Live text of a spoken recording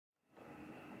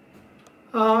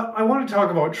I want to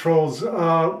talk about trolls.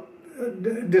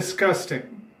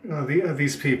 Disgusting,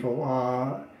 these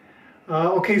people.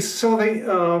 Okay,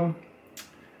 so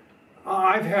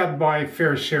I've had my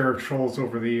fair share of trolls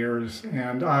over the years,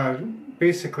 and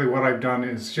basically what I've done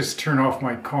is just turn off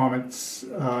my comments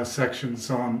sections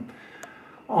on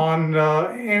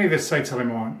any of the sites that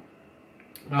I'm on,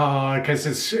 because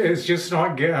it's just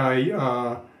not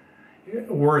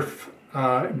worth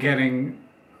getting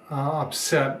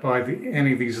upset by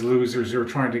any of these losers who are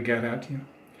trying to get at you.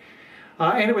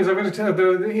 Anyways, I'm going to tell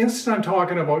you, the incident I'm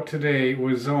talking about today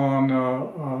was on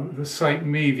the site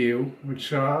MeView,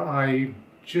 which I've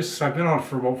been on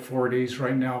for about 4 days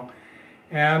right now,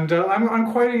 and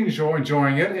I'm quite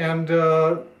enjoying it. And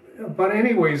but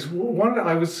anyways,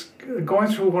 I was going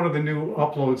through one of the new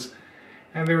uploads,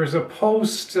 and there was a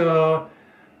post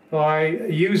by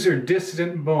user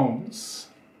Dissident Bones.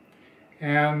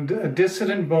 And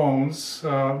Dissident Bones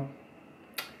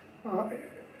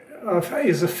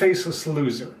is a faceless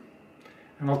loser,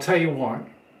 and I'll tell you why.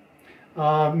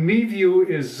 MeView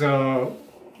is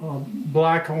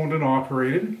black owned and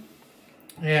operated,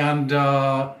 and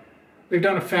they've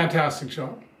done a fantastic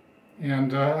job,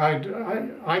 and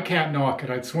I can't knock it.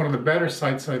 It's one of the better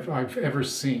sites I've ever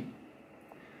seen,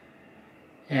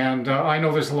 and I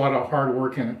know there's a lot of hard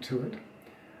work into it,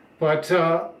 but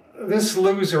this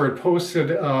loser had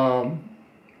posted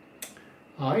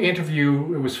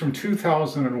interview. It was from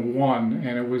 2001,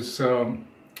 and it was from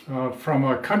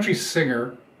a country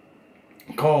singer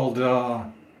called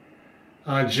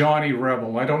Johnny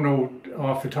Rebel. I don't know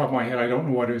off the top of my head, I don't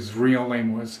know what his real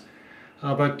name was,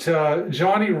 but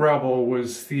Johnny Rebel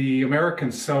was the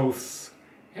American South's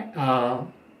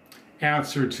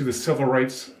answer to the civil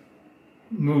rights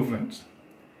movement.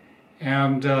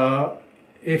 And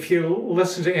if you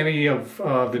listen to any of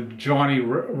the Johnny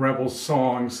Rebel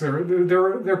songs,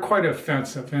 they're quite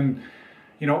offensive. And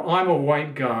you know, I'm a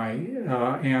white guy,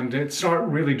 and it's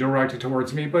not really directed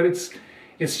towards me, but it's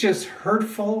just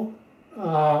hurtful,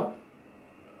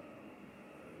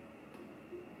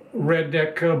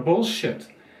 redneck bullshit.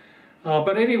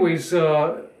 But anyways,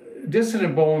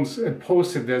 Dissident Bones had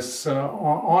posted this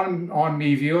on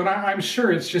MeView, and I'm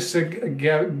sure it's just a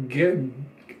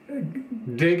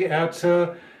dig at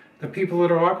the people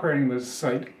that are operating this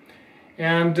site.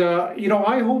 And you know,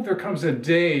 I hope there comes a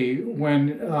day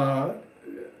when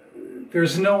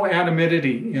there's no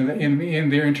anonymity in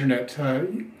the internet,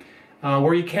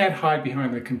 where you can't hide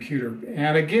behind the computer.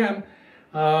 And again,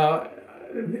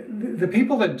 the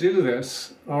people that do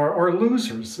this are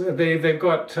losers. They've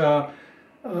got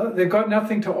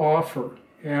nothing to offer,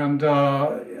 and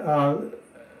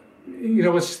you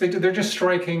know, they're just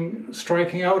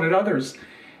striking out at others.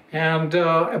 And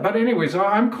but anyways,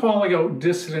 I'm calling out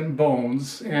Dissident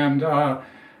Bones, and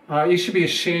you should be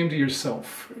ashamed of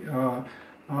yourself.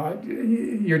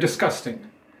 You're disgusting,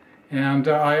 and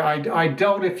I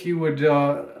doubt if you would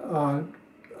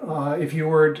if you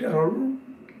were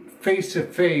face to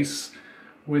face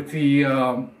with the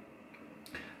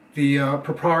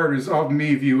proprietors of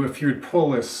MeView, if you'd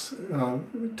pull this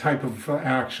type of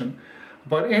action.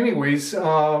 But anyways, if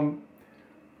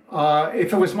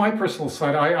it was my personal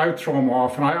site, I'd throw him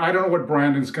off, and I don't know what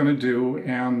Brandon's going to do,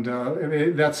 and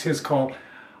that's his call.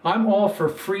 I'm all for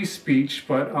free speech,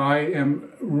 but I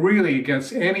am really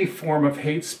against any form of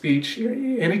hate speech,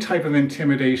 any type of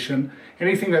intimidation,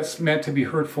 anything that's meant to be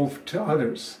hurtful to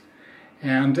others.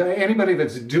 And anybody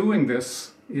that's doing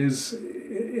this is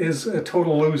a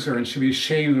total loser and should be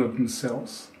ashamed of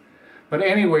themselves. But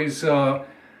anyways,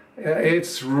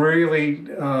 it's really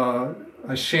a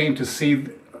shame to see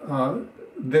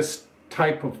this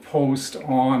type of post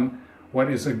on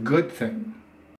what is a good thing.